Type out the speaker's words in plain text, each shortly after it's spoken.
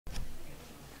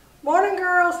Morning,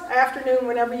 girls, afternoon,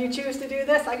 whenever you choose to do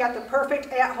this, I got the perfect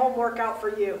at-home workout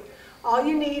for you. All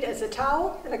you need is a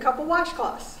towel and a couple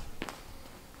washcloths.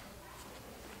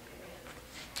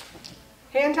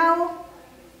 Hand towel,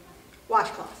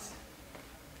 washcloths.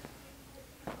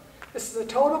 This is a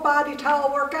total body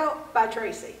towel workout by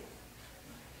Tracy.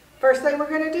 First thing we're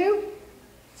going to do,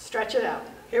 stretch it out.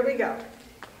 Here we go.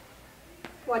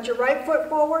 Want your right foot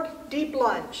forward, deep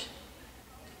lunge.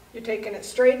 You're taking it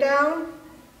straight down,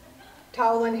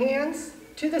 towel in hands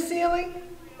to the ceiling,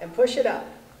 and push it up.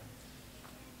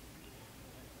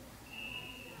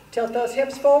 Tilt those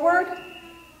hips forward.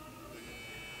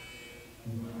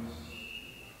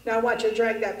 Now I want you to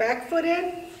drag that back foot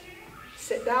in,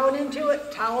 sit down into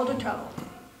it, towel to toe.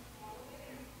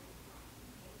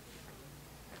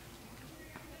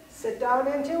 Sit down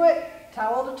into it,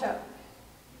 towel to toe.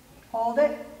 Hold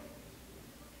it.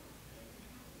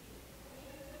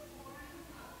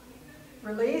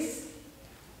 Release.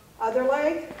 Other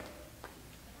leg.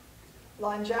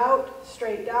 Lunge out,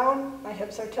 straight down. My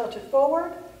hips are tilted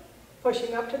forward,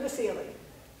 pushing up to the ceiling.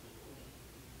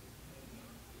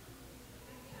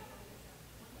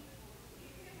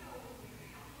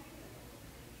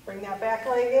 Bring that back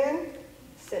leg in,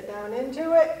 sit down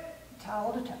into it,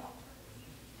 towel to toe.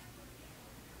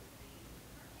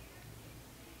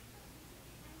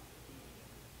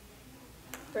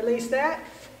 Release that,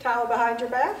 towel behind your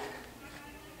back.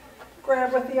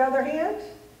 Grab with the other hand.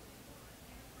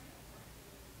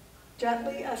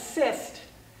 Gently assist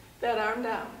that arm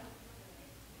down.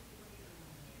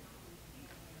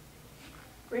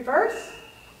 Reverse.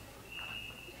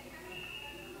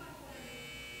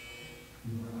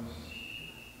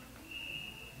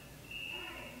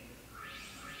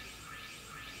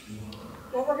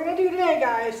 What we're going to do today,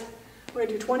 guys, we're going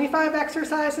to do 25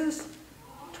 exercises,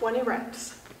 20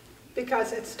 reps.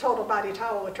 Because it's total body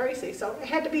towel with Tracy, so it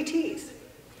had to be tees.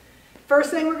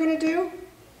 First thing we're going to do,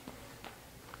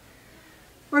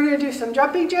 we're going to do some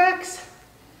jumping jacks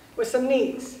with some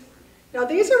knees. Now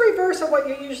these are reverse of what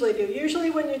you usually do.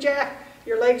 Usually when you jack,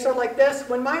 your legs are like this.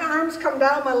 When my arms come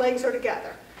down, my legs are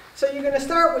together. So you're going to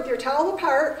start with your towel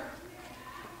apart,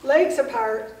 legs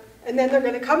apart, and then they're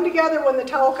going to come together when the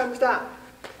towel comes down.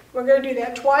 We're going to do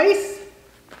that twice,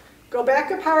 go back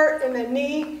apart, and then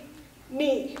knee,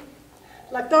 knee.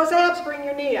 Let those abs bring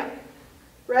your knee up.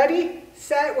 Ready,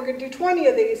 set, we're going to do 20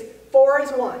 of these. 4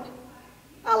 is 1,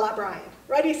 a la Brian.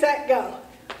 Ready, set, go.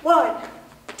 1,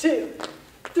 2,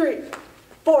 3,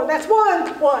 4. That's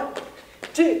 1. 1,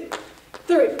 2,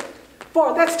 3,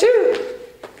 4. That's 2.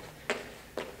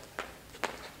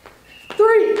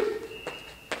 3.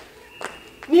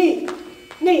 Knee,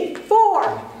 knee.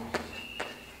 4.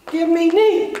 Give me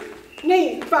knee,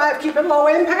 knee. 5, keep it low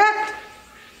impact.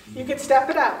 You can step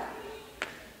it out.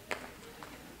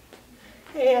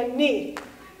 And knee,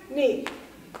 knee,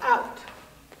 out,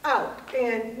 out,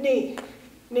 and knee,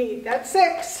 knee. That's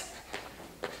 6.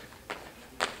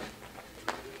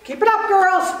 Keep it up,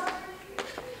 girls.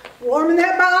 Warming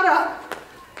that butt up.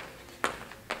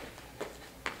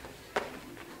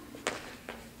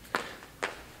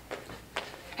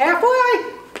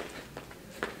 Halfway.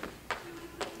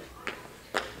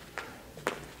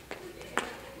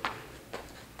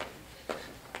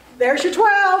 There's your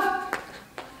 12.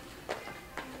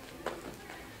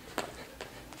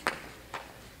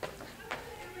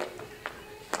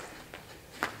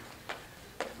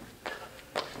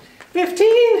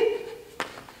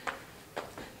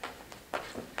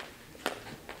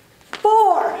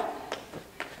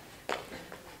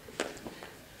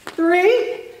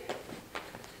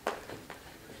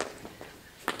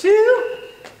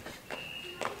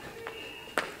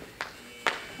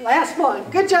 Last one.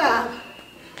 Good job.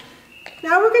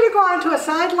 Now we're going to go on to a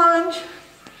side lunge.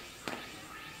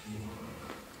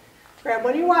 Grab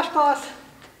one of your washcloths.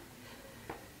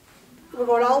 We're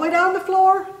going all the way down the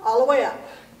floor, all the way up.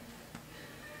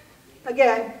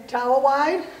 Again, towel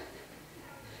wide.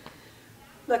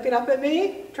 Looking up at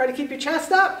me. Try to keep your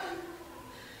chest up.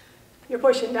 You're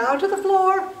pushing down to the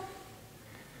floor.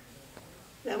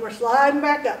 Then we're sliding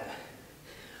back up.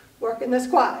 Working this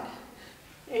quad.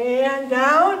 And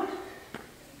down.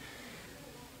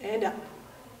 And up.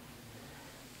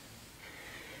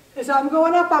 As I'm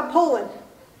going up, I'm pulling.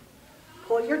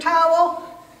 Pull your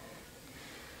towel.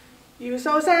 Use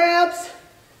those abs.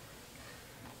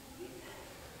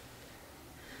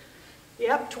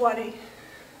 Yep, 20.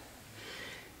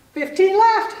 15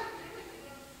 left.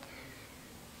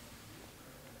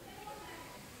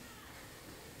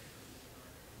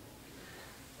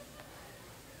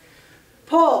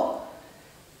 Pull.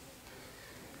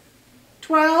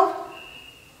 12.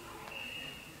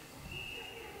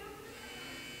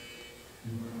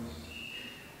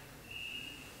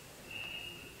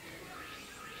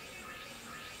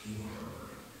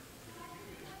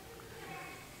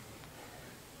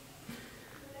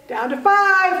 Down to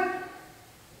 5.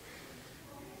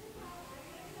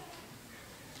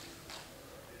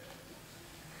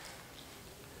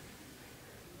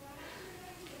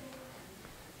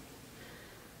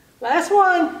 Last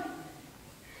one.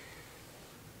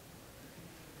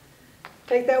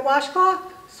 Take that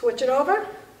washcloth, switch it over,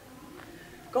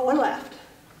 going left.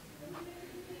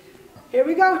 Here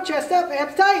we go, chest up,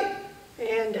 abs tight,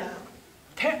 and down,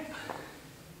 tap.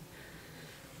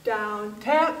 Down,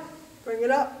 tap, bring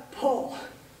it up, pull.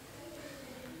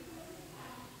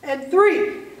 And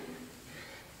 3.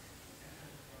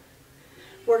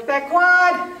 Work that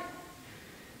quad.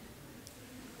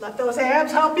 Let those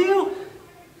abs help you.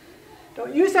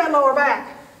 Don't use that lower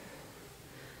back.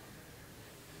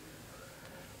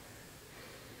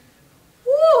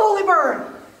 Woo, holy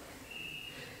burn.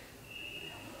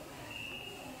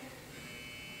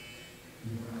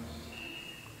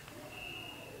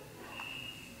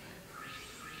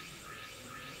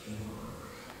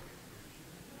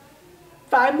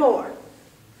 Five more.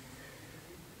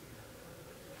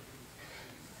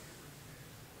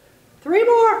 3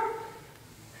 more.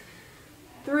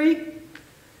 3,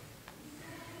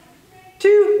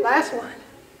 2, last one.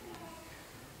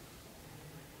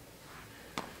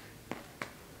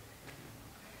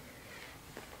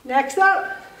 Next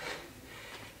up,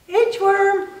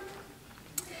 inchworm.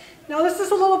 Now this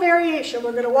is a little variation.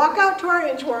 We're going to walk out to our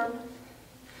inchworm,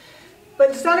 but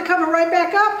instead of coming right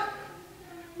back up,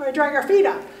 we're going to drag our feet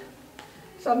up.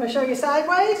 So I'm going to show you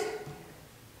sideways,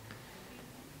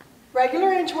 regular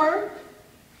inchworm,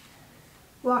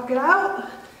 walk it out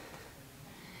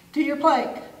to your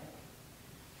plank.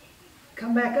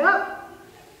 Come back up,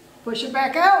 push it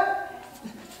back out,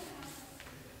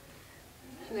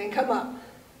 and then come up.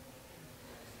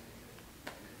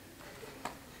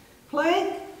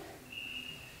 Plank.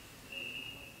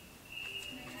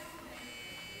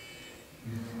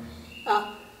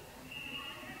 Up.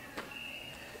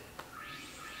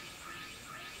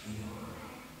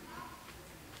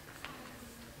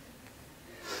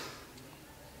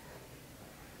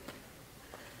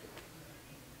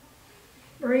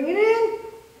 Bring it in.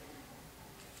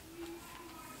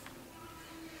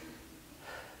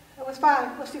 That was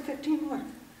 5. Let's do 15 more.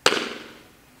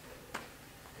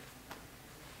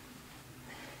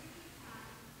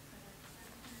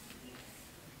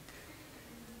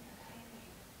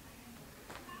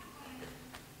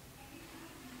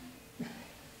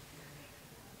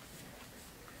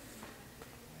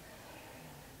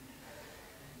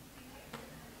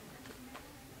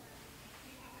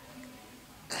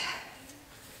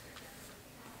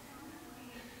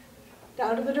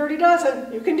 Down to the dirty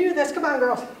dozen. You can do this. Come on,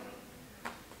 girls.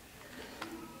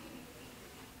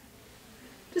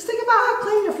 Just think about how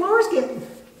clean your floor is getting.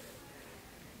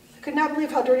 I could not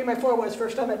believe how dirty my floor was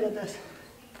first time I did this.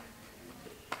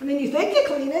 I mean, you think you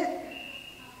clean it.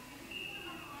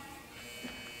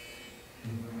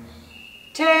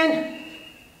 10.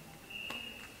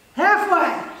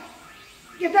 Halfway.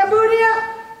 Get that booty up.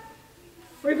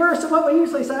 Reverse of what we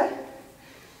usually say.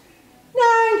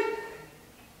 9.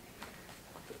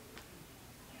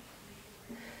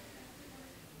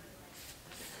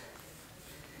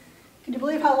 Can you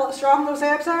believe how strong those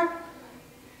abs are?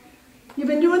 You've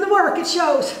been doing the work, it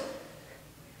shows.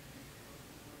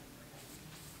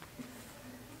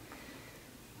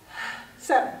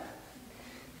 Seven.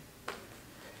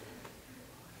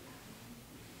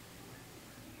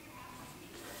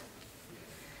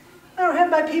 I don't have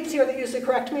my peeps here that usually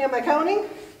correct me on my counting,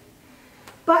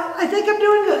 but I think I'm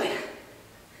doing good.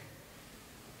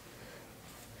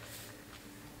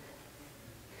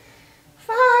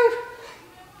 5.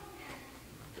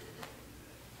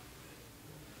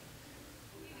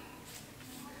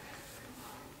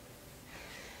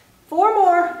 4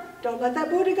 more. Don't let that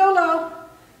booty go low.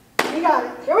 You got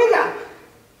it. Here we go.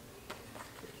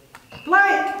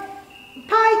 Plank,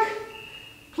 pike,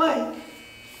 plank.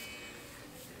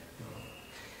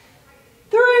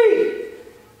 3.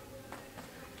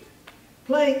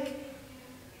 Plank,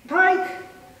 pike,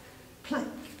 plank.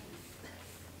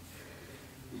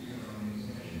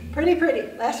 Pretty,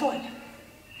 pretty. Last one.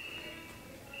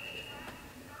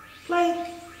 Plank,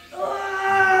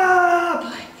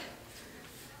 plank.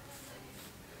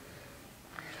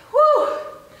 Whew.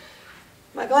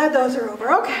 I'm glad those are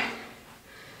over. Okay.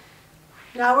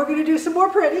 Now we're going to do some more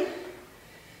pretty.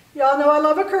 Y'all know I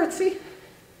love a curtsy.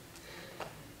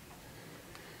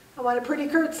 I want a pretty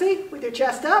curtsy with your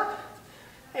chest up.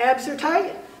 Abs are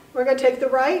tight. We're going to take the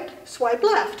right, swipe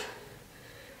left.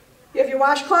 You have your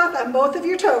washcloth on both of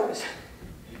your toes.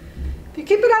 If you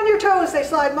keep it on your toes, they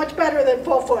slide much better than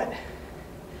full foot.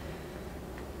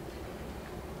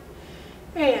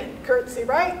 And curtsy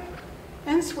right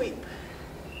and sweep.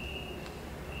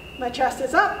 My chest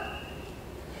is up.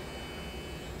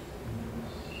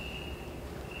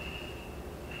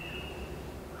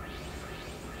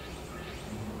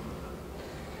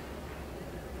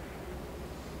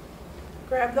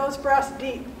 Grab those breaths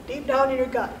deep, deep down in your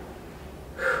gut.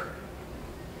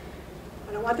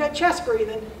 I don't want that chest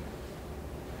breathing.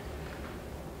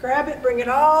 Grab it, bring it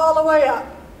all the way up.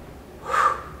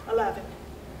 11.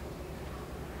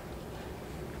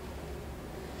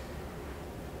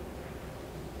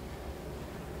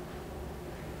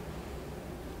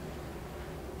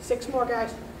 Six more,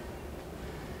 guys.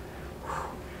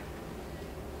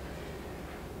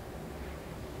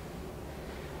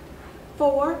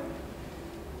 4,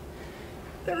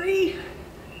 3,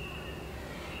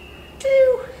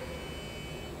 2.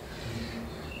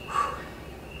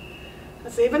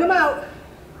 Let's even them out.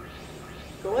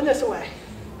 Going this way.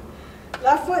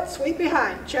 Left foot, sweep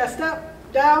behind. Chest up,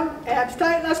 down, abs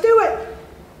tight. Let's do it.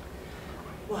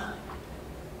 1,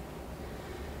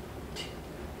 2.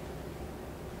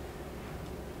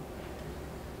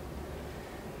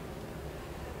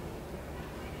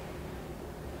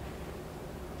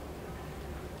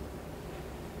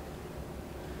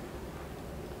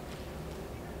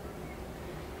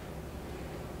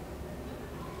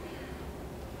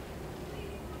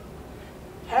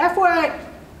 Halfway.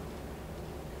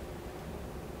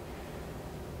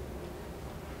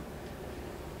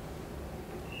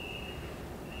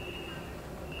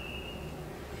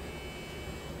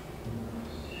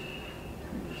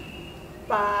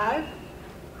 Five,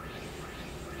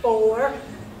 4,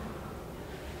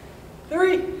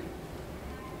 3,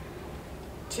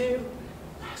 2,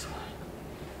 last one.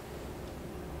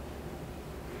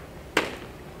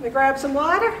 Let me grab some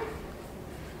water.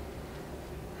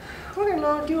 We're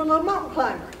going to do a little mountain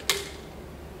climber.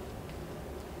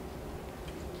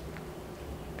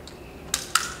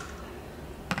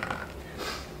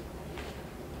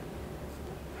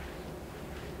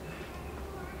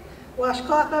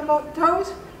 Washcloth on both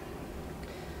toes.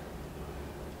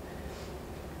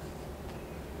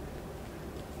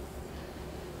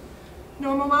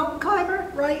 Normal mountain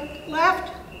climber, right,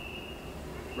 left,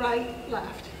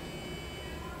 left.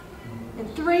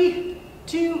 And 3,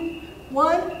 2,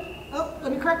 1. Oh,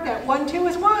 let me correct that. 1, 2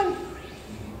 is 1.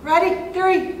 Ready?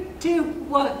 3, 2,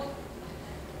 1.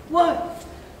 1,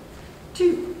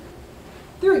 2,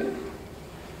 3,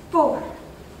 4.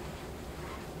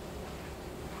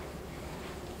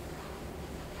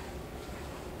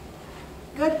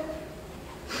 Good.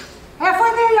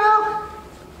 Halfway there, y'all.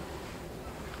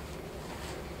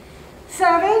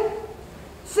 7,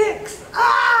 6,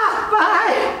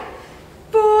 5,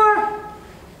 4,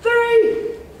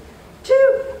 3,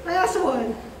 2. Last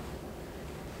one.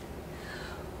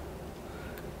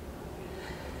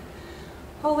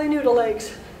 Holy noodle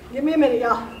legs. Give me a minute,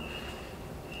 y'all.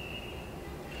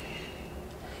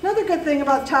 Another good thing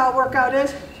about the towel workout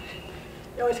is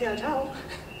you always got a towel.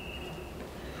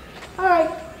 All right.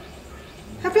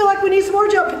 I feel like we need some more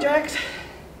jumping jacks.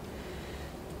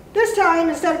 This time,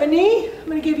 instead of a knee, I'm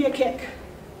going to give you a kick.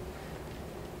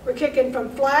 We're kicking from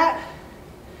flat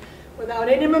without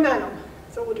any momentum.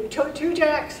 So we'll do 2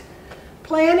 jacks,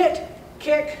 plan it,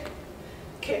 kick,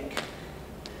 kick.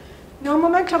 No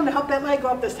momentum to help that leg go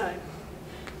up this time.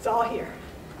 It's all here.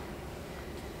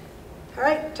 All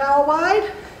right, towel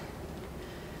wide.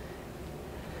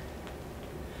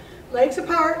 Legs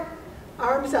apart,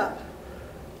 arms up.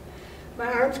 My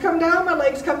arms come down, my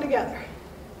legs come together.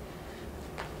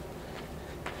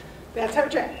 That's our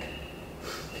jack.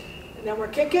 And then we're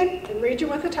kicking and reaching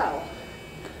with the towel.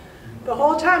 The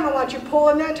whole time I want you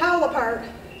pulling that towel apart.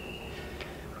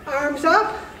 Arms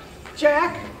up,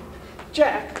 jack,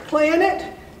 jack. Plan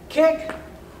it, kick,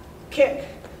 kick.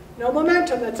 No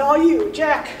momentum, that's all you.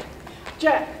 Jack,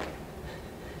 jack.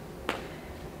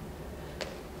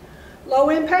 Low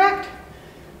impact,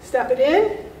 step it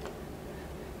in,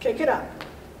 kick it up.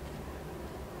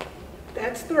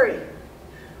 That's 3.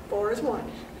 4 is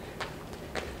 1.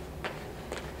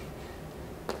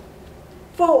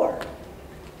 4.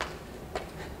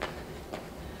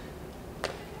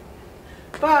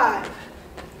 5.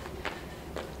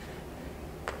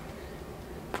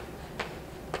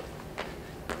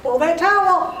 'Pull that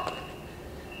towel.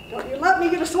 Don't you let me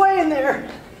get a sway in there.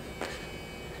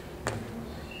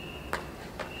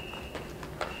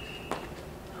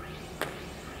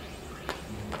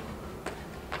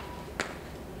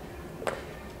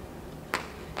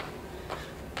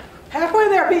 Halfway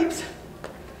there, peeps.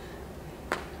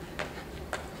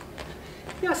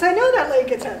 Yes, I know that leg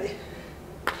gets heavy.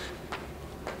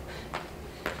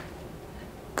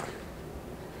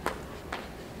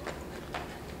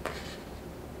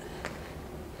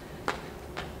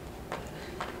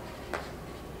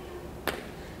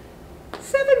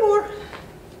 More.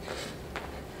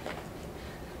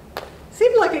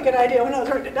 Seemed like a good idea when I was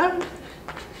writing it down.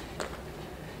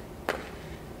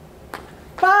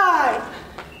 5.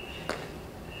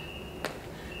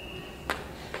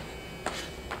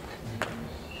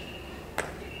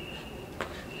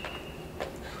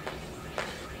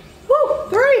 Woo,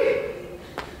 3.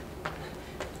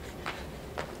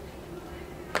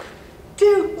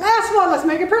 2. Last one. Let's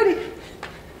make it pretty.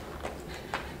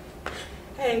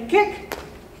 And kick.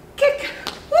 Kick.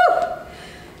 Woo!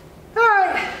 All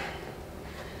right.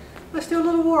 Let's do a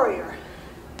little warrior.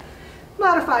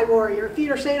 Modified warrior.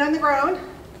 Feet are staying on the ground.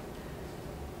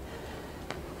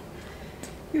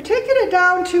 You're taking it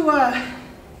down to a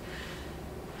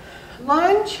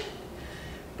lunge,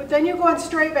 but then you're going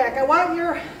straight back. I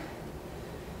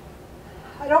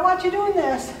don't want you doing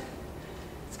this.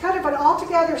 It's kind of an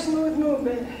altogether smooth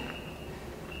movement.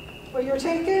 Where you're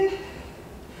taking,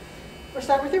 we'll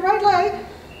start with your right leg.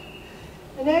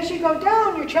 And as you go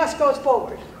down, your chest goes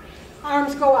forward.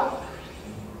 Arms go out.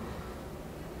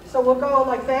 So we'll go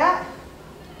like that.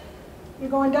 You're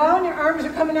going down, your arms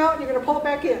are coming out, and you're going to pull it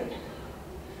back in.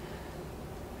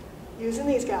 Using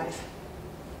these guys.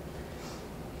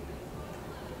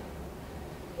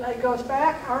 Leg goes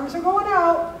back, arms are going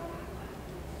out.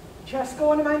 Chest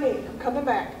going to my knee. I'm coming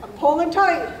back. I'm pulling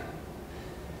tight.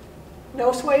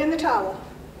 No sway in the towel.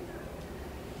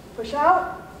 Push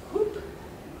out. Whoop.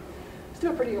 Do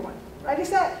a prettier one. Ready,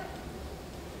 set.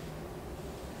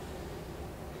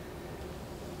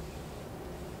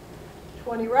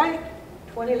 "20 right,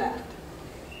 20 left.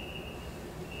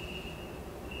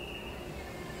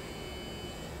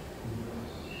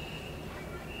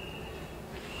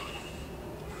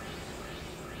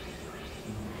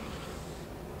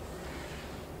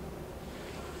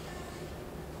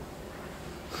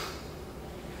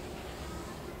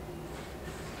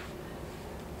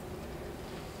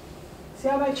 See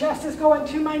how my chest is going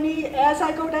to my knee as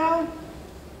I go down?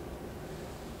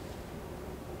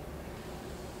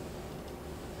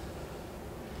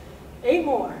 Eight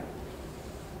more.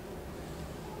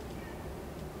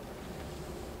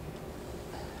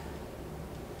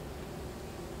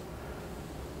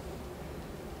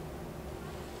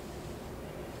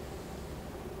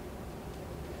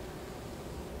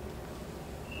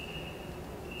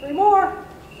 Three more.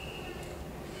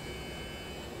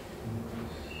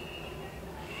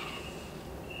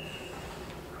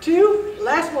 Two,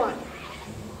 last one.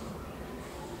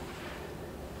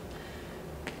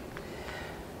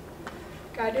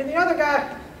 Gotta do the other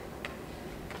guy.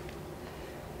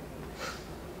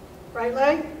 Right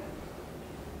leg.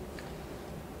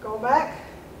 Go back.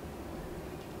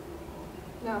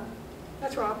 No,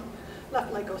 that's wrong.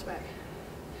 Left leg goes back.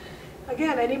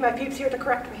 Again, I need my peeps here to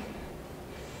correct me.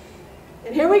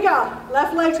 And here we go.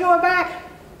 Left leg's going back.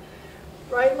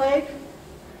 Right leg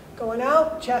going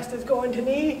out. Chest is going to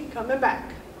knee, coming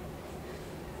back.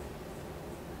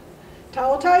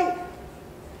 Towel tight.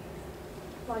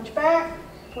 Lunge back.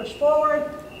 Push forward.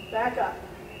 Back up.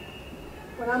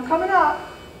 When I'm coming up,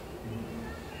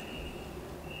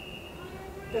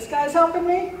 this guy's helping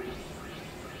me.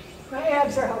 My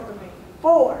abs are helping me.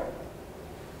 4,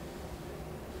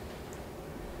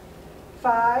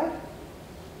 5,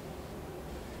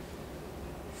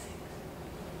 6.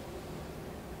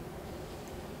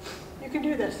 You can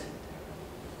do this.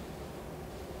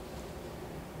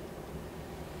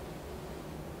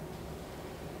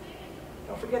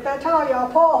 Don't forget that towel,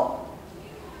 y'all. Pull.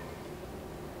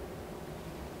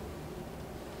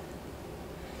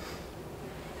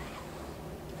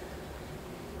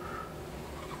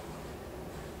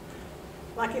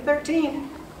 Lucky 13.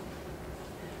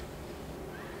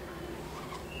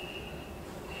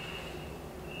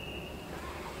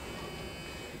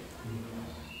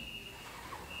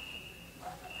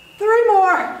 Three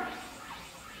more.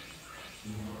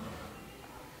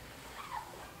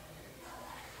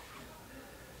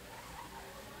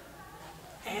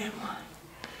 And one.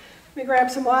 Let me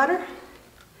grab some water.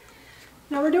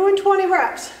 Now we're doing 20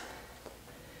 reps.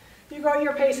 You go at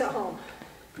your pace at home.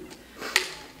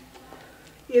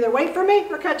 Either wait for me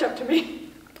or catch up to me.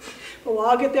 But we'll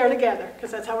all get there together,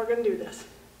 because that's how we're going to do this.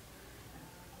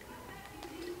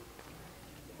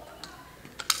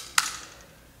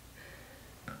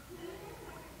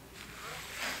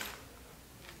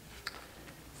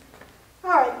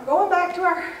 All right, going back to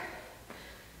our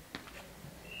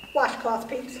washcloth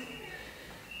piece.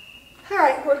 All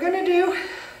right, we're going to do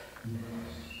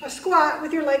a squat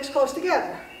with your legs close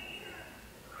together.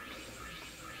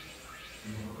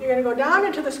 You're going to go down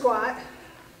into the squat.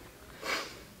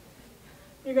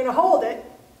 You're going to hold it.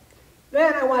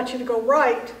 Then I want you to go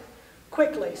right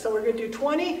quickly. So we're going to do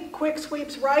 20 quick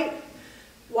sweeps right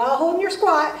while holding your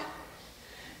squat.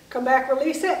 Come back,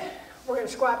 release it. We're going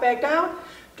to squat back down.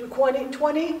 Do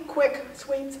 20 quick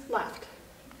sweeps left.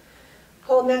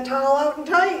 Holding that towel out and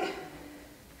tight.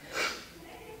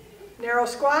 Narrow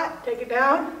squat, take it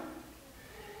down.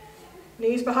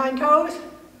 Knees behind toes.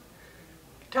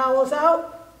 Towels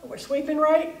out. We're sweeping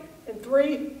right. In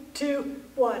 3, 2,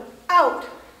 1. Out.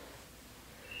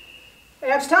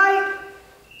 Abs tight.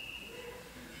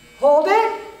 Hold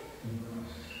it.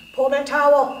 Pull that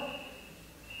towel.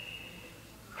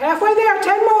 Halfway there,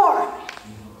 10 more.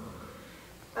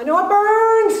 I know it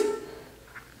burns.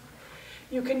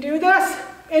 You can do this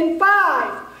in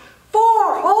 5,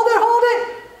 4, hold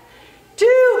it,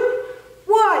 2,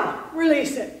 1,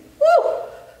 release it. Woo!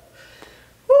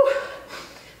 Woo!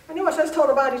 I know it says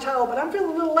total body towel, but I'm feeling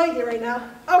a little leggy right now.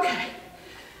 Okay,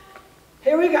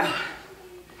 here we go.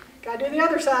 Gotta do the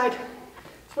other side.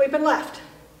 Sweeping left.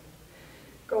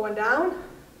 Going down,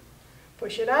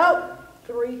 push it out,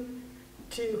 3,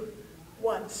 2,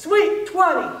 1. Sweep,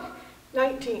 20,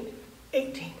 19,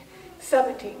 18,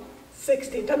 17,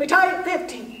 16, tummy tight,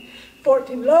 15,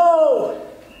 14, low,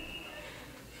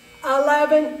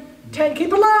 11, 10, keep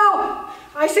it low.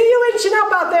 I see you inching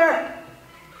up out there.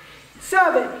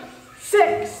 7,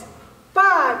 6,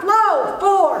 5, low,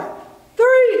 4,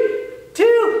 3,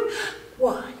 2,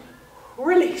 1.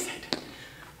 Release it.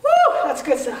 Woo, that's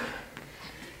good stuff.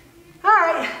 All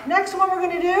right, next one we're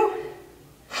gonna do,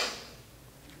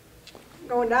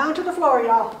 going down to the floor,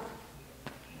 y'all.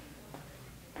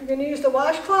 You're going to use the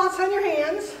washcloths on your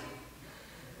hands.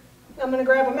 I'm going to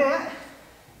grab a mat.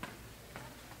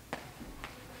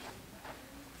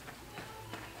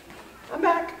 I'm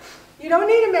back. You don't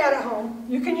need a mat at home.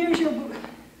 You can use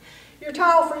your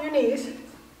towel for your knees.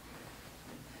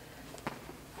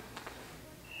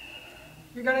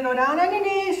 You're going to go down on your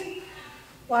knees,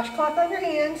 washcloth on your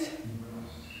hands.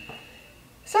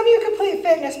 Some of you complete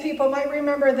fitness people might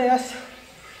remember this.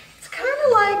 Kind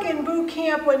of like in boot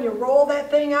camp when you roll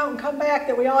that thing out and come back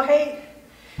that we all hate.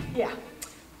 Yeah,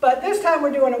 but this time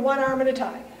we're doing it one arm at a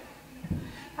time.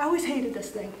 I always hated this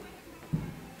thing.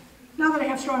 Now that I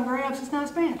have stronger abs, it's not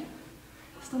as bad.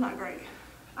 Still not great.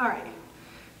 All right,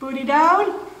 booty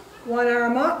down, one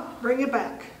arm up, bring it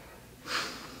back.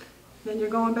 Then you're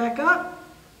going back up,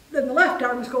 then the left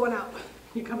arm is going out.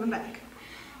 You're coming back.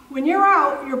 When you're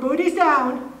out, your booty's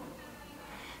down,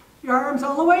 your arm's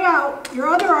all the way out, your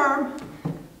other arm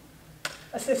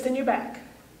assisting you back.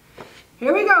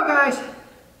 Here we go, guys.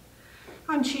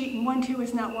 I'm cheating. 1, 2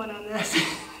 is not 1 on this.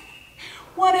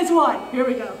 1 is 1. Here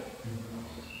we go.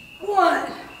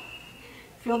 1.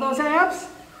 Feel those abs?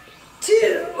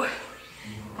 2.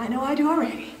 I know I do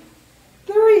already.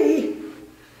 3.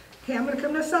 Okay, I'm going to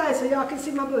come to the side so y'all can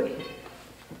see my booty.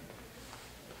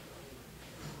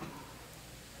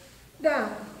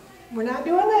 Down. We're not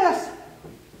doing this.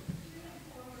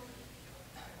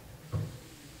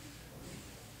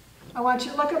 I want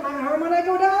you to look at my arm when I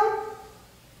go down.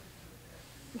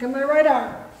 Look at my right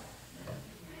arm.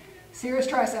 Serious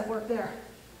tricep work there.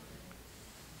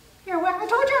 Here, I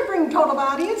told you I'd bring total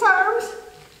body. It's arms.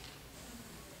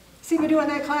 See me doing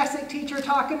that classic teacher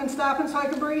talking and stopping so I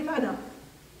can breathe? I know.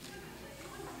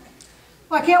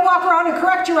 Well, I can't walk around and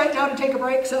correct you right now to take a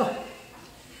break, so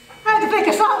I have to think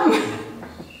of something.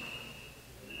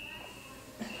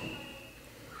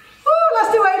 Woo,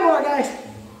 let's do 8 more, guys.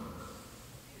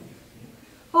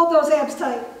 Hold those abs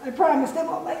tight. I promise they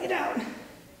won't let you down.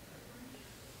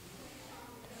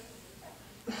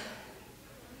 Well,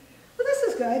 this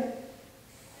is good.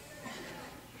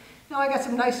 Now I got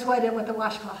some nice sweat in with the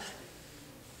washcloth.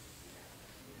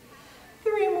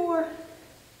 3 more.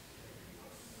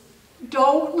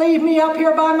 Don't leave me up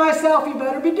here by myself. You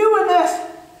better be doing this.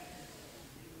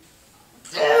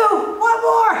 2. 1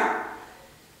 more.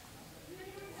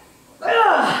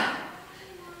 Ugh.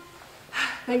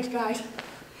 Thanks, guys.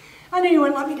 I knew you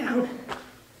wouldn't let me down.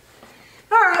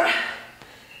 All right.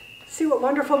 See what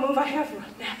wonderful move I have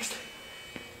next.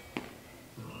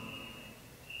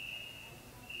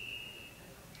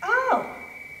 Oh,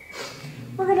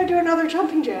 we're going to do another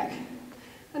jumping jack,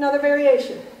 another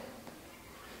variation.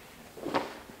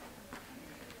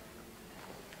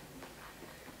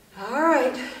 All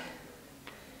right.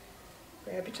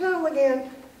 Grab your towel again.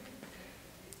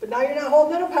 But now you're not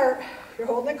holding it apart. You're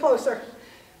holding it closer.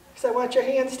 So I want your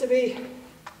hands to be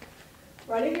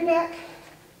right at your neck.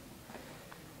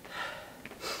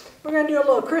 We're going to do a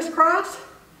little crisscross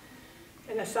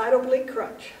and a side oblique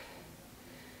crunch.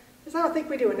 Because I don't think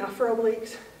we do enough for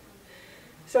obliques.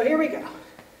 So here we go.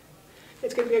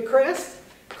 It's going to be a criss,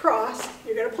 cross.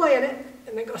 You're going to plan it,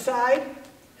 and then go side,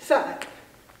 side.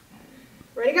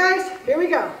 Ready, guys? Here we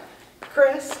go.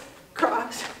 Criss,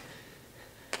 cross.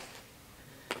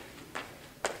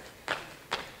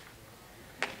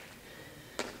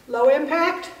 Low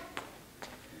impact.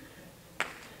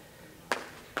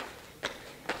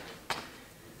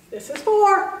 This is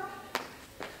 4.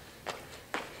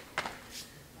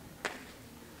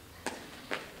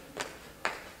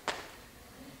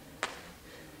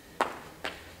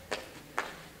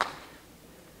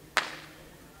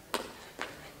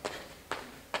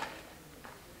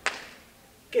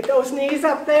 Get those knees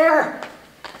up there.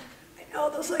 I know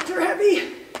those legs are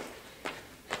heavy.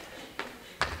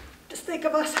 Just think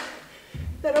of us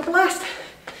that are blessed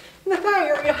in the thigh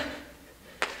area.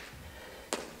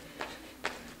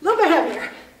 A little bit heavier.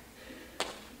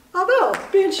 Although,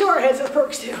 being short has its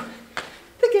perks too. I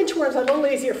think inchworm's a little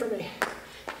easier for me.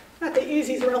 Not the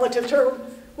easy's relative term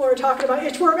when we're talking about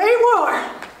inchworm. 8 more.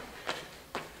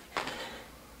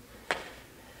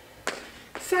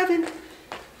 7.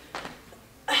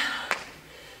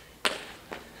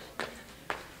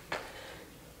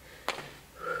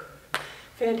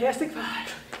 Fantastic.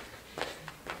 5.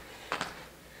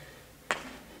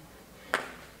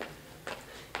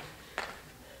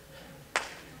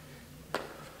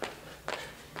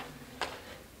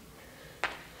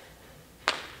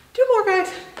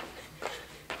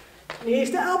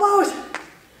 Knees to elbows.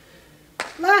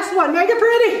 Last one, make it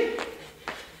pretty.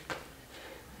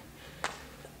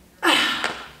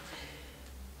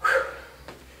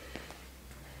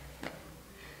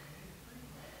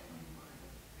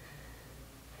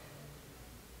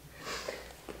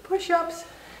 Push-ups.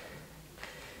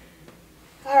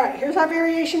 All right, here's our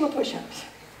variation with push-ups.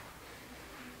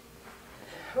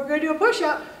 We're going to do a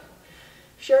push-up,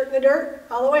 shirt in the dirt,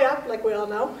 all the way up, like we all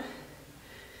know.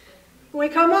 When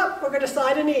we come up, we're going to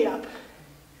slide a knee up.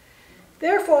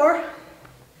 Therefore,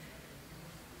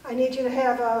 I need you to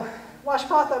have a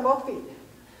washcloth on both feet.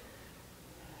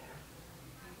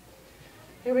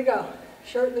 Here we go.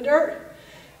 Shirt in the dirt,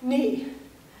 knee.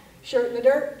 Shirt in the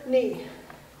dirt, knee.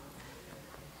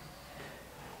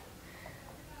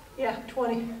 Yeah,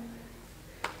 20.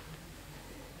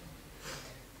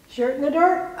 Shirt in the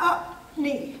dirt, up,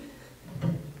 knee.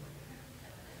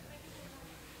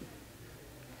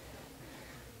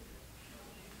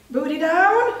 Booty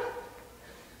down.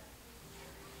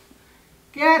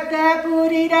 Get that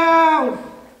booty down.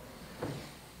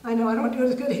 I know I don't do it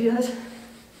as good as he does.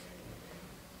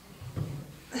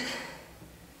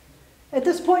 At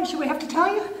this point, should we have to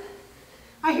tell you?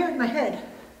 I hear it in my head.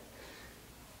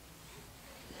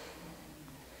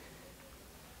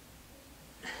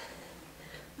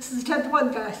 This is the 10th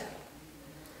one, guys.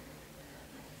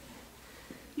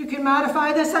 You can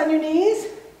modify this on your knees.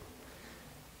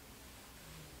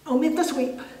 Omit the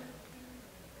sweep.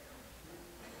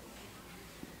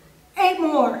 8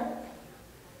 more.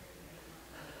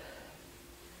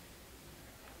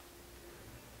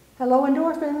 Hello,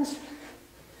 endorphins.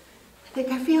 I think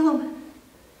I feel them.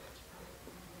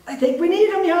 I think we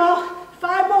need them, y'all.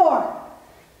 5 more.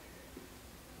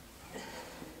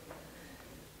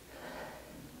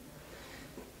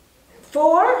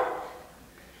 4.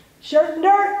 Shirt and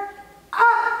dirt.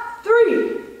 Up.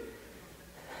 3.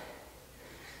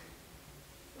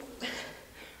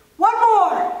 1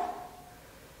 more.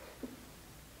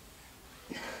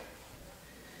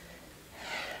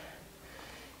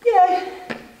 Yay.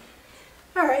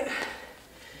 All right.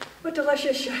 What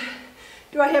delicious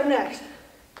do I have next?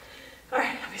 All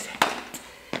right, let me see.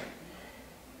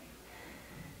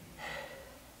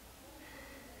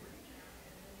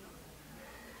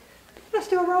 Let's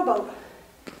do a rowboat.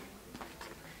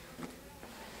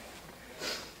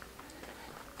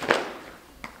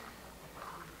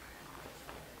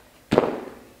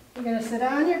 You're going to sit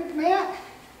on your mat.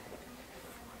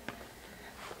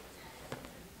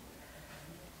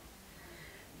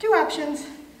 Two options.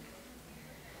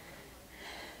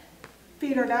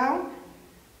 Feet are down.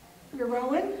 You're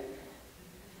rowing.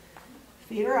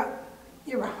 Feet are up.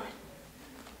 You're rowing.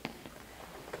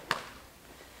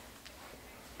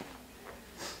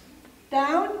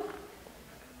 Down.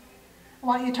 I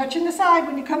want you touching the side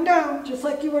when you come down, just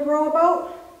like you would row a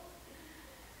boat.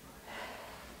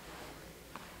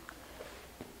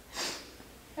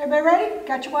 Everybody ready?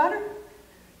 Got your water?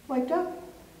 Wiped up?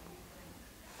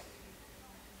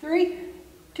 3,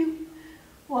 2,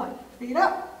 1. Feet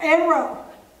up and row.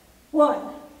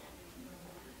 1,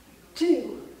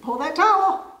 2. Pull that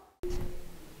towel. 6,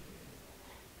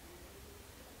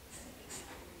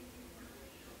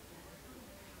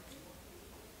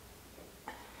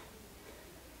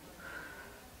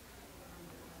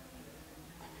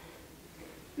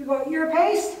 go at your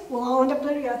pace. We'll all end up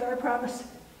there together, I promise.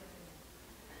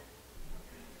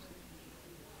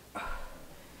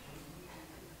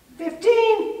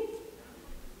 15.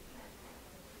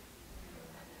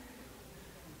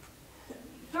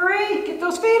 3, get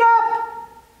those feet up.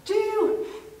 2,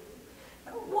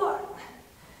 1.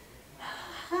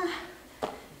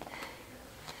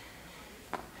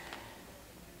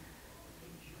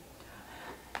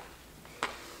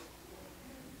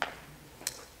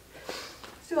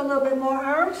 Let's do a little bit more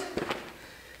arms.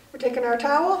 We're taking our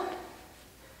towel.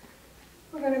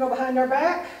 We're going to go behind our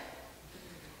back.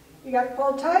 You got it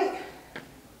pulled tight.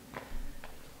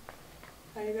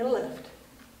 Now you're going to lift.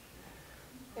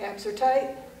 Abs are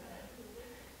tight.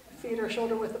 Feet are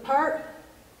shoulder width apart.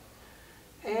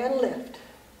 And lift.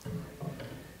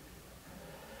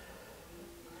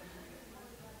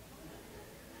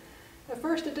 At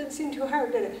first it didn't seem too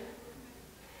hard, did it?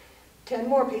 10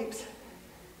 more, peeps.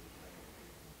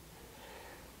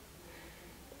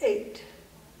 8,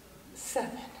 7,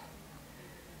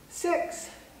 6,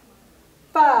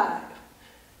 5,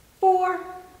 4,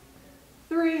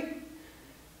 3,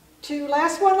 2,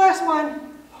 last one, last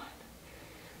one.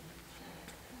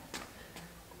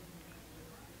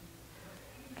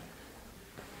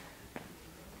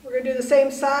 We're going to do the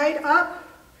same side up.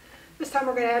 This time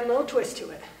we're going to add a little twist to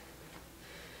it.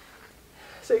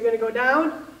 So you're going to go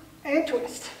down and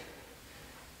twist.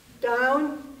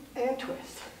 Down and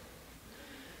twist.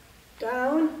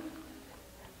 Down.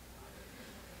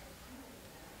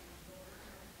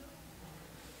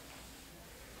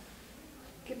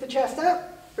 Get the chest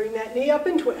up. Bring that knee up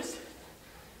and twist.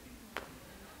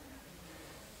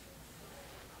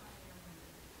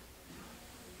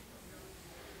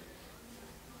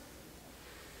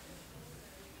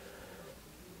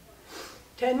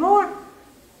 Ten more.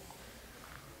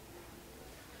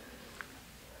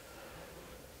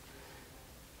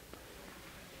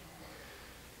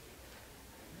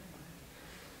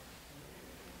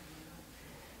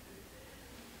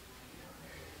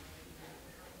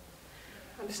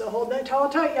 I'm still holding that towel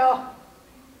tight, y'all.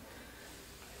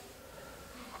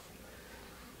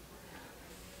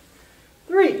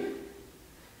 Three.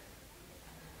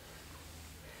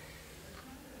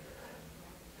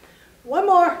 One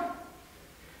more.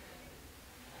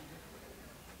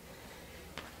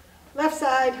 Left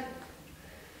side.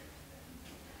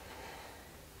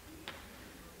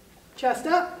 Chest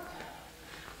up.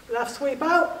 Left sweep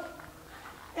out.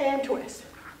 And twist.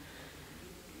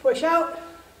 Push out.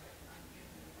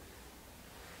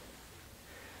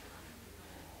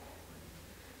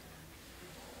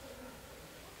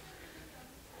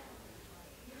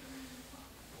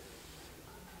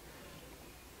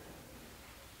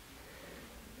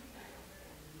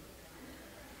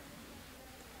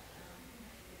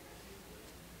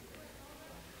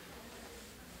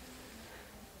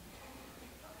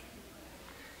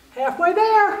 Halfway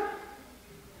there.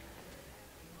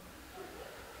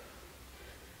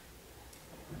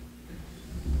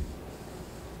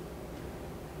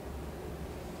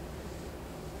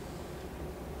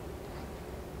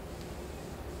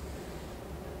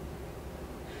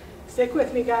 Stick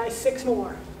with me, guys. 6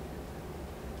 more.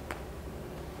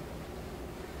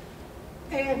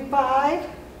 And 5,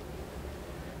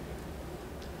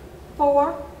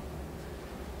 4,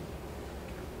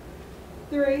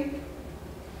 3,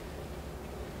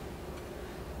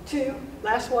 2,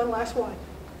 last one, last one.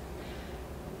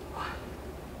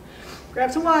 Grab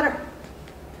some water.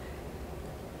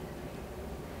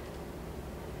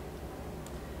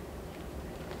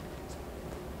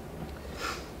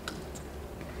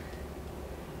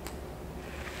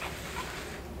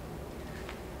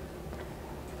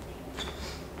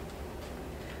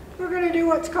 We're going to do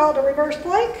what's called a reverse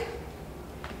plank.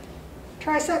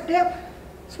 Tricep dip,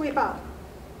 sweep out.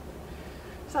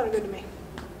 Sounded good to me.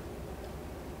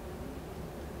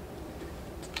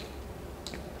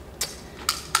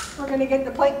 We're going to get in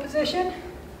the plank position,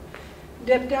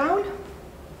 dip down,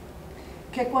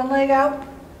 kick one leg out,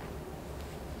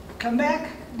 come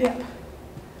back, dip.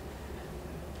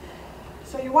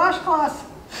 So your washcloths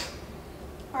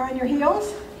are on your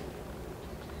heels.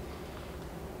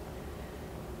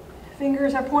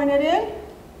 Fingers are pointed in.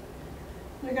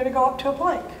 You're going to go up to a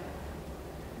plank.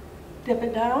 Dip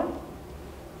it down,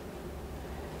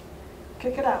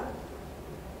 kick it out.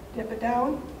 Dip it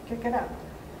down, kick it out.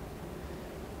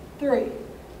 3,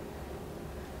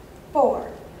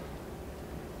 4,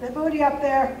 the booty up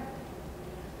there,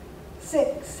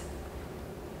 6,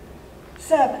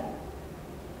 7,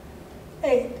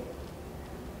 8.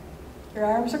 Your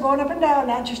arms are going up and down,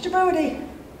 not just your booty.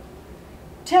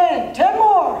 10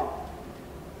 more.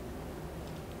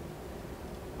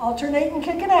 Alternating,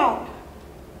 kicking out.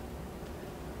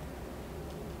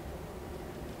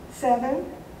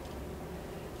 7,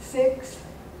 6,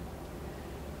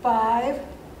 5,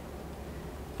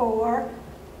 4,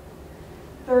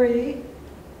 3,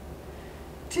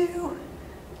 2,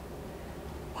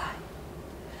 1.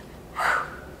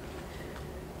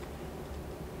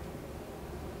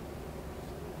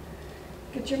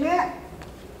 Get your mat,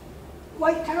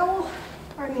 white towel,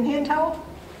 or hand towel.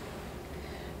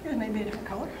 Here's maybe a different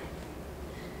color.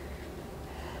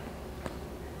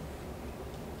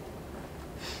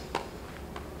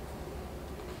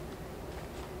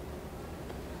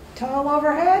 Towel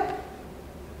overhead.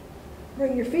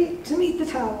 Bring your feet to meet the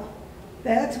towel.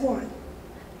 That's 1,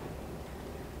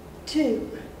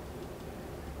 2,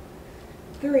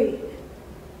 3.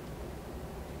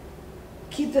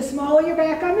 Keep the small of your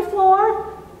back on the floor.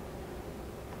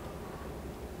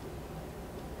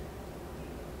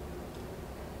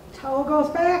 Towel goes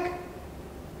back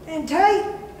and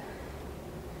tight.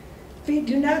 Feet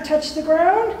do not touch the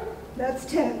ground. That's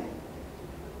 10.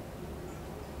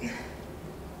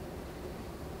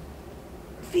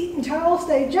 Feet and towel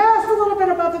stay just a little bit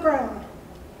above the ground.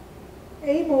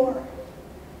 8 more.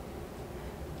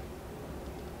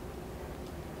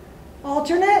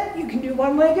 Alternate, you can do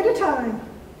one leg at a time.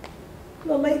 A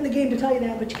little late in the game to tell you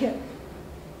that, but you can.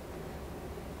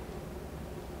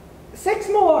 6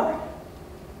 more.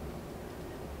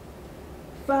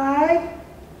 5,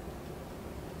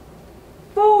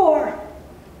 4.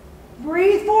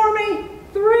 Breathe for me.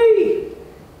 3.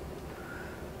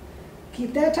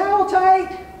 Keep that towel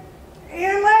tight.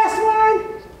 And last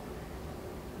one.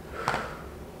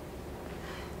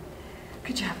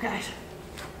 Good job, guys.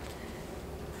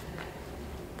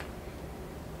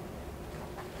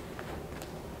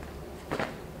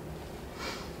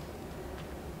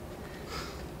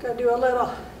 Gonna do a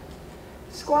little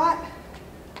squat.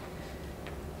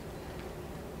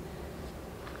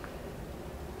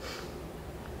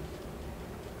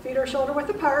 Feet are shoulder width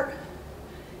apart.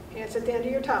 Hands at the end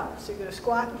of your towel. So you're going to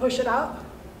squat and push it out.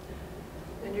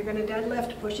 Then you're going to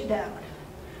deadlift, push it down.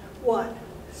 1,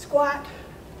 squat.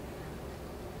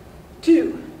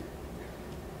 2,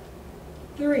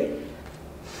 3,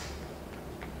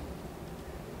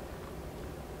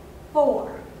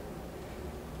 4,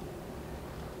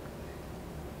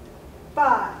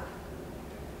 5,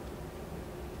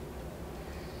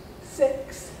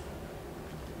 6.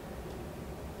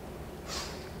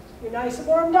 You're nice and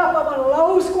warmed up. I want a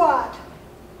low squat.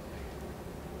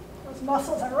 Those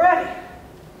muscles are ready.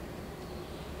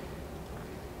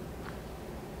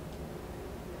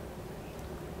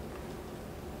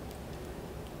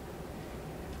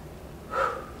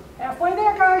 Halfway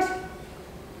there, guys.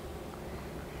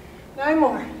 9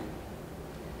 more.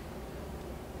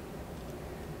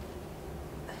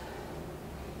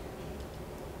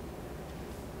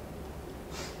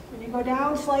 When you go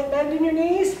down, slight bend in your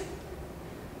knees.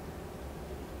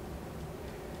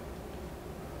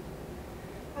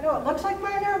 I know it looks like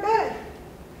my narrow bed.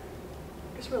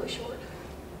 It's really short.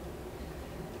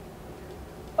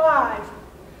 5,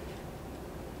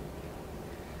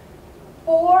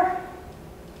 4,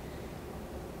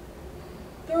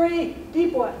 3,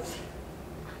 deep ones.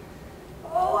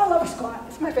 Oh, I love a squat.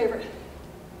 It's my favorite.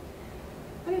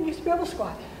 I didn't used to be able to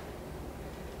squat.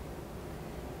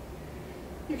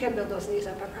 You can build those knees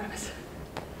up, I promise.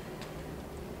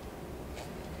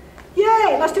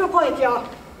 Yay! Let's do a plank, y'all.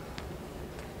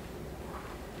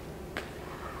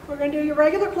 We're going to do your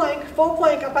regular plank, full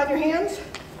plank up on your hands.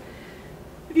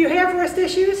 If you have wrist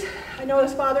issues, I know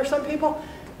this bothers some people,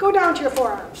 go down to your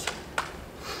forearms.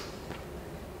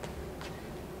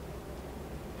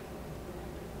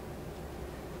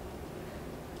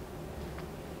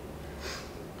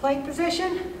 Plank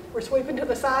position, we're sweeping to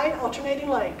the side, alternating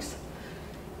legs.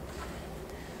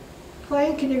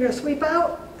 Plank, and you're going to sweep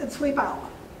out and sweep out.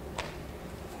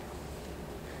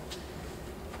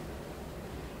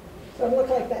 So it'll look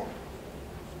like that.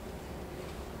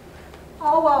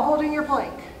 All while holding your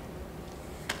plank.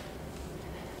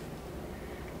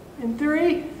 In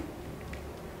 3,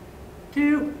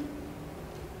 2,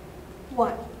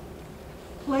 1.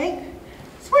 Plank,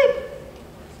 sweep.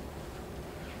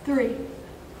 3,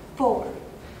 4,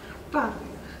 5,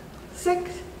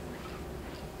 6,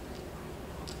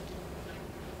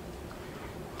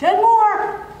 10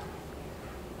 more.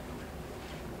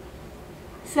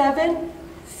 7,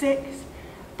 6,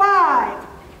 5,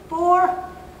 4,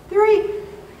 3,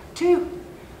 2,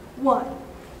 1.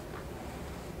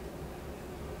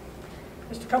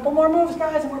 Just a couple more moves,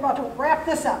 guys, and we're about to wrap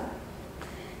this up.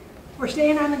 We're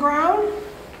staying on the ground.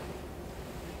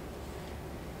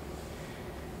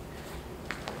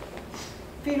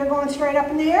 Feet are going straight up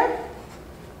in the air.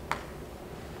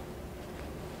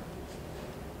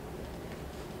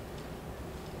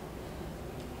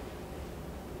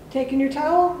 Taking your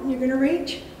towel, you're going to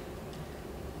reach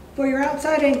for your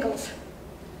outside ankles.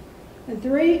 And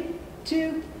 3,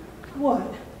 2,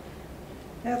 1.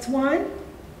 That's 1,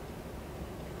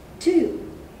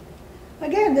 2.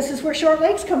 Again, this is where short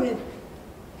legs come in.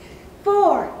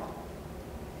 4,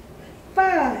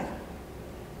 5,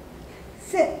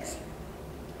 6.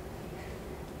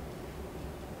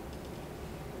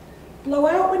 Blow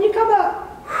out when you come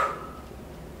up.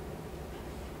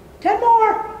 10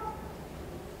 more.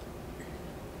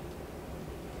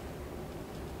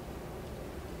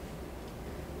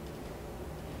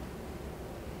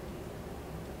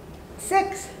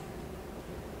 6,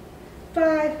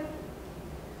 5,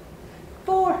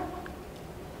 4.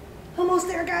 Almost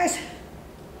there, guys.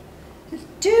 Just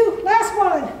 2. Last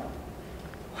one.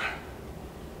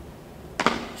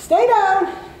 Stay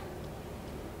down.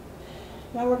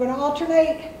 Now we're going to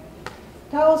alternate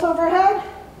towels overhead.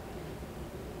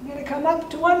 You're going to come up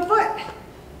to 1 foot.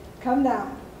 Come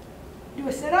down. Do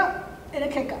a sit up and a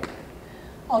kick up.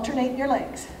 Alternate your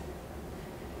legs.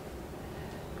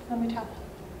 Let me towel.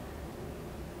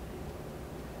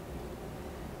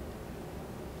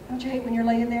 Don't you hate when you're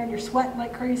laying there and you're sweating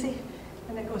like crazy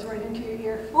and it goes right into your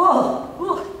ear? Whoa,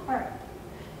 whoa. All right,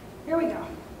 here we go.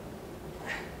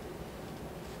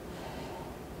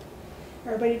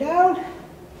 Everybody down,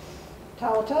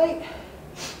 towel tight,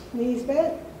 knees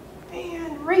bent,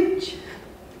 and reach.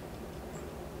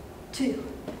 2,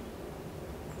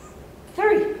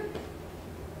 3,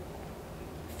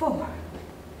 4,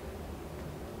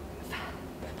 5,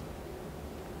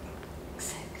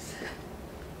 6.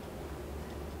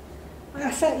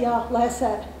 Last set, y'all, last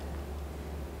set.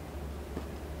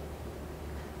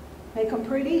 Make them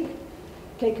pretty.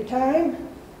 Take your time.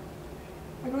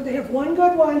 I'd rather have one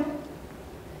good one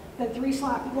than 3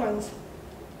 sloppy ones.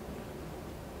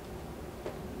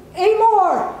 8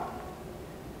 more.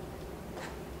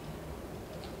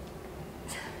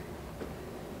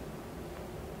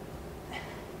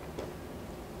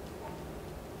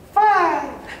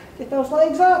 5. Get those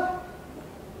legs up.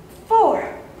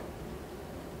 4.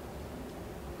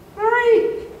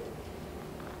 3,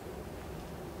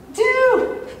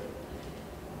 2,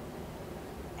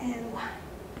 and 1.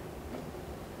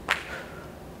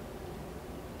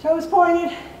 Toes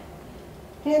pointed,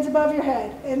 hands above your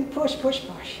head, and push, push,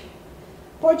 push.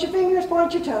 Point your fingers,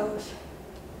 point your toes.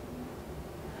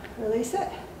 Release it.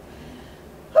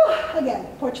 Again,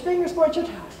 point your fingers, point your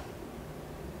toes.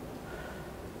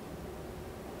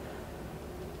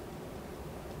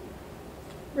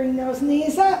 Bring those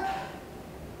knees up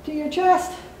to your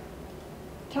chest,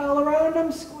 towel around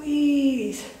them,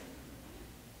 squeeze.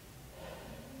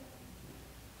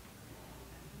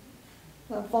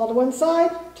 Now fall to one side,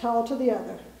 towel to the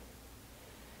other.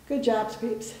 Good job,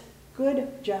 peeps.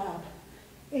 Good job.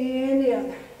 And the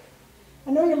other.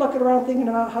 I know you're looking around thinking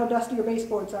about how dusty your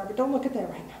baseboards are, but don't look at that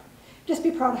right now. Just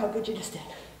be proud of how good you just did.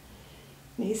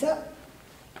 Knees up.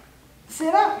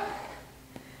 Sit up.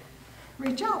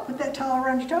 Reach out, put that towel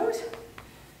around your toes.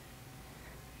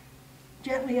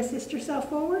 Gently assist yourself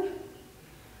forward.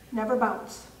 Never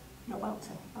bounce. No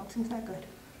bouncing. Bouncing's not good.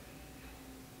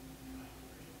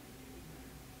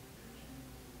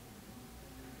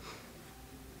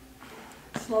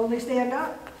 Slowly stand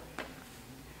up.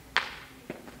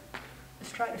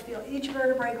 Let's try to feel each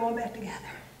vertebrae going back together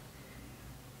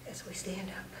as we stand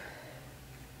up.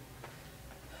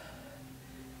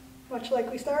 Much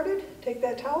like we started, take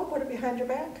that towel, put it behind your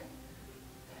back.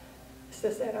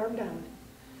 Assist that arm down.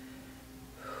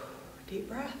 Deep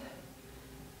breath.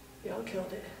 Y'all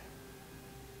killed it.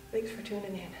 Thanks for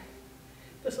tuning in.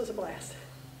 This was a blast.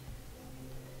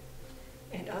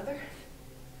 And other.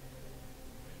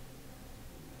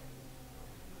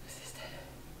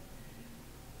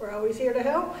 We're always here to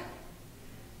help.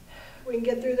 We can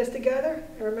get through this together.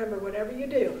 And remember, whatever you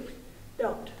do,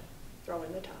 don't throw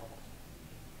in the towel.